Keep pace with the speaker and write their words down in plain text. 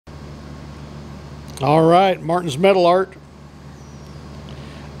All right, Martin's Metal Art.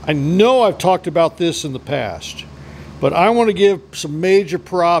 I know I've talked about this in the past, but I want to give some major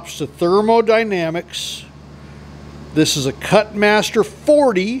props to Thermo Dynamics. This is a Cutmaster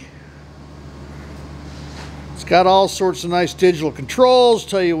 40. It's got all sorts of nice digital controls,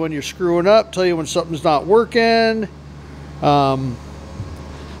 tell you when you're screwing up, tell you when something's not working.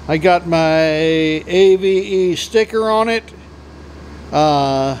 I got my AVE sticker on it.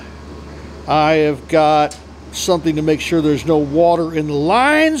 I have got something to make sure there's no water in the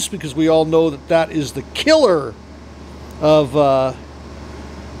lines, because we all know that that is the killer of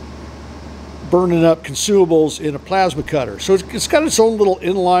burning up consumables in a plasma cutter. So it's got its own little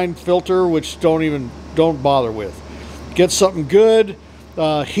inline filter, which don't bother with. Get something good.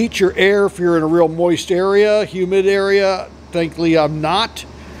 Heat your air if you're in a real moist area, humid area. Thankfully I'm not.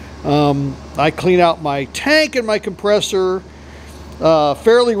 I clean out my tank and my compressor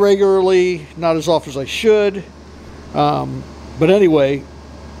fairly regularly, not as often as I should. But anyway,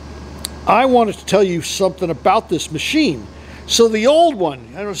 I wanted to tell you something about this machine. So the old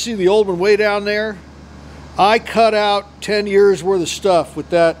one, I don't see the old one way down there. I cut out 10 years worth of stuff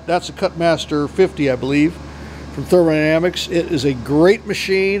with that. That's a Cutmaster 50, I believe, from Thermo Dynamics. It is a great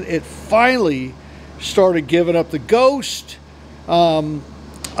machine. It finally started giving up the ghost.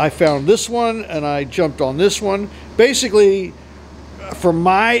 I found this one and I jumped on this one. Basically, from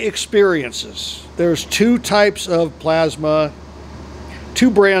my experiences, there's two brands of plasma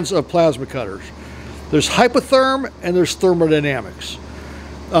cutters. There's Hypotherm and there's thermodynamics.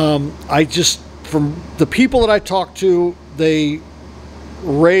 From the people that I talk to, they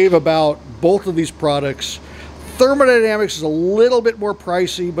rave about both of these products. Thermodynamics is a little bit more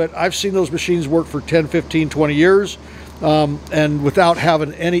pricey, but I've seen those machines work for 10, 15, 20 years and without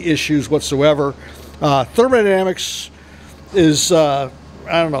having any issues whatsoever. Thermodynamics is, I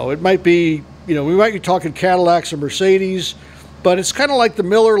don't know, it might be, we might be talking Cadillacs or Mercedes, but it's kind of like the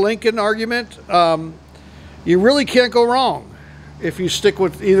Miller-Lincoln argument. You really can't go wrong if you stick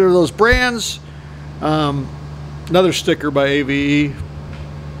with either of those brands. Another sticker by AVE.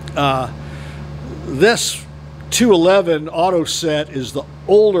 This 211 auto set is the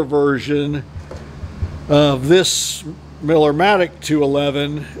older version of this Miller-Matic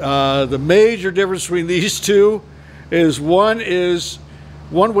 211. The major difference between these two is one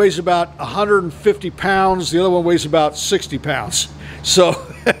weighs about 150 pounds, the other one weighs about 60 pounds.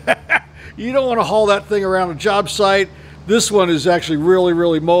 So you don't want to haul that thing around a job site. This one is actually really,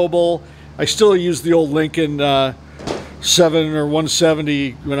 really mobile. I still use the old Lincoln 7 or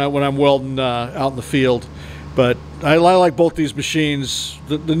 170 when I'm welding out in the field. But I like both these machines.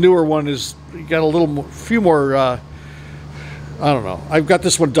 The newer one is got a few more. I don't know. I've got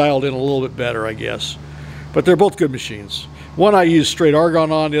this one dialed in a little bit better, I guess. But they're both good machines. One I use straight argon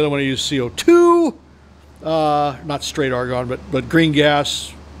on. The other one I use CO2. Not straight argon, but green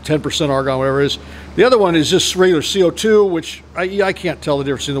gas, 10% argon, whatever it is. The other one is just regular CO2, which I can't tell the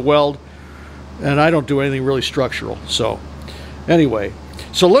difference in the weld. And I don't do anything really structural. So anyway,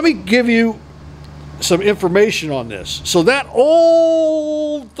 so let me give you some information on this. So that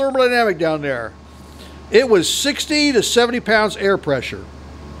old thermodynamic down there, it was 60 to 70 pounds air pressure.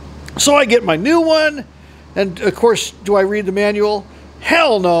 So I get my new one, and of course, do I read the manual?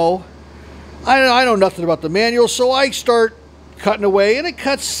 Hell no. I know nothing about the manual, so I start cutting away, and it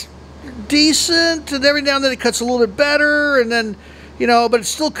cuts decent, and every now and then it cuts a little bit better, and then, but it's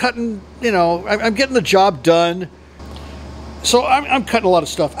still cutting, I'm getting the job done. So I'm cutting a lot of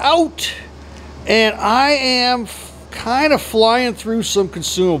stuff out, and I am kind of flying through some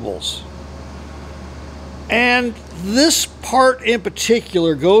consumables. And this part in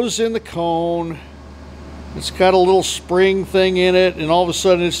particular goes in the cone. It's got a little spring thing in it, and all of a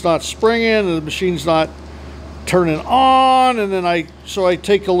sudden it's not springing, and the machine's not turning on, and then I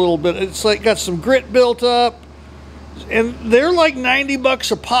take a little bit, it's like got some grit built up, and they're like 90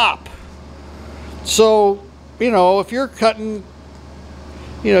 bucks a pop. So, if you're cutting,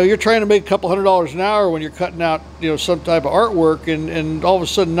 you're trying to make a couple $100 an hour when you're cutting out, some type of artwork, and all of a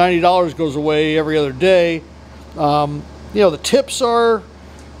sudden $90 goes away every other day. The tips are,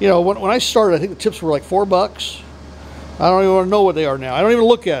 when I started, I think the tips were like $4. I don't even want to know what they are now. I don't even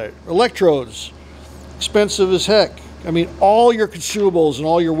look at it. Electrodes, expensive as heck. I mean, all your consumables and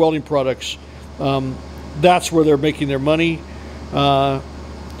all your welding products, that's where they're making their money.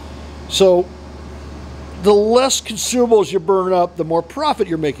 So the less consumables you burn up, the more profit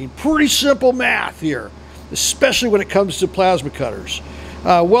you're making. Pretty simple math here, especially when it comes to plasma cutters.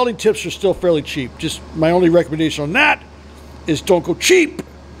 Welding tips are still fairly cheap. Just my only recommendation on that is don't go cheap.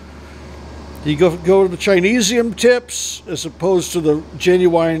 You go to the Chinesium tips as opposed to the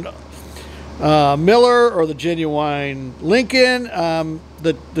genuine Miller or the genuine Lincoln.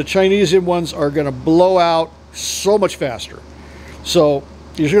 The Chinese ones are going to blow out so much faster. So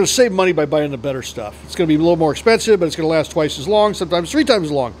you're going to save money by buying the better stuff. It's going to be a little more expensive, but it's going to last twice as long, sometimes 3 times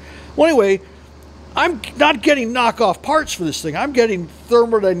as long. Well, anyway, I'm not getting knockoff parts for this thing. I'm getting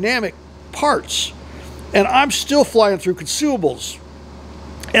thermodynamic parts. And I'm still flying through consumables.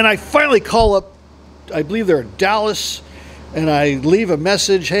 And I finally call up, I believe they're in Dallas, and I leave a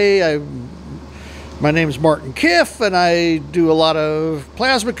message. Hey, my name is Martin Kiff, and I do a lot of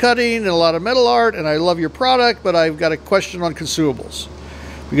plasma cutting and a lot of metal art, and I love your product, but I've got a question on consumables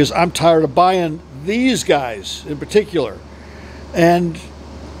because I'm tired of buying these guys in particular. And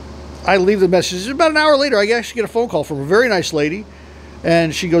I leave the message. About an hour later, I actually get a phone call from a very nice lady,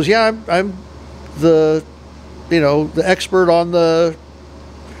 and she goes, "Yeah, I'm the expert on the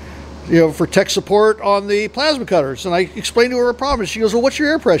for tech support on the plasma cutters." And I explained to her a problem. And she goes, "Well, what's your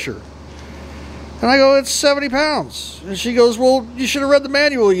air pressure?" And I go, "It's 70 pounds." And she goes, "Well, you should have read the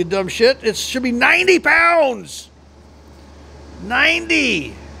manual, you dumb shit. It should be 90 pounds.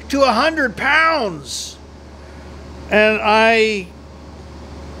 90 to 100 pounds. And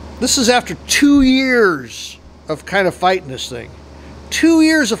this is after 2 years of kind of fighting this thing. 2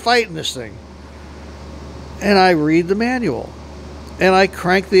 years of fighting this thing. And I read the manual. And I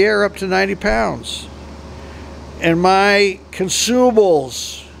crank the air up to 90 pounds. And my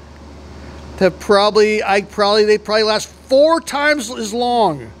consumables have they probably last 4 times as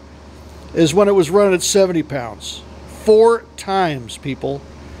long as when it was running at 70 pounds. 4 times, people.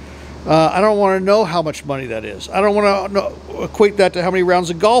 I don't want to know how much money that is. I don't want to equate that to how many rounds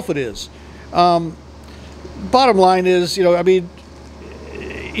of golf it is. Bottom line is,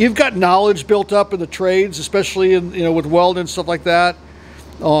 you've got knowledge built up in the trades, especially in with welding and stuff like that,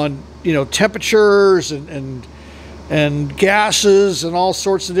 on temperatures and gases and all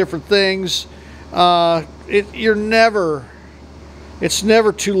sorts of different things. It's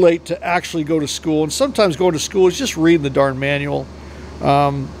never too late to actually go to school, and sometimes going to school is just reading the darn manual.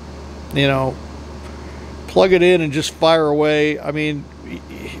 Plug it in and just fire away. I mean,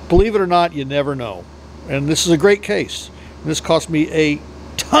 believe it or not, you never know. And this is a great case. This cost me a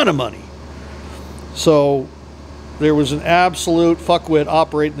ton of money. So there was an absolute fuckwit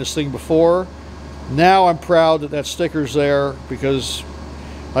operating this thing before. Now I'm proud that sticker's there because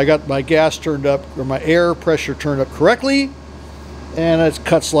I got my gas turned up, or my air pressure turned up correctly, and it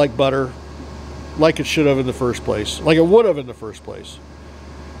cuts like butter, like it should have in the first place, like it would have in the first place.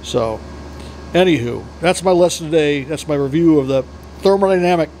 So, anywho, that's my lesson today. That's my review of the Thermo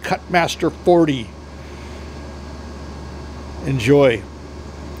Dynamics Cutmaster 40. Enjoy.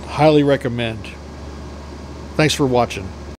 Highly recommend. Thanks for watching.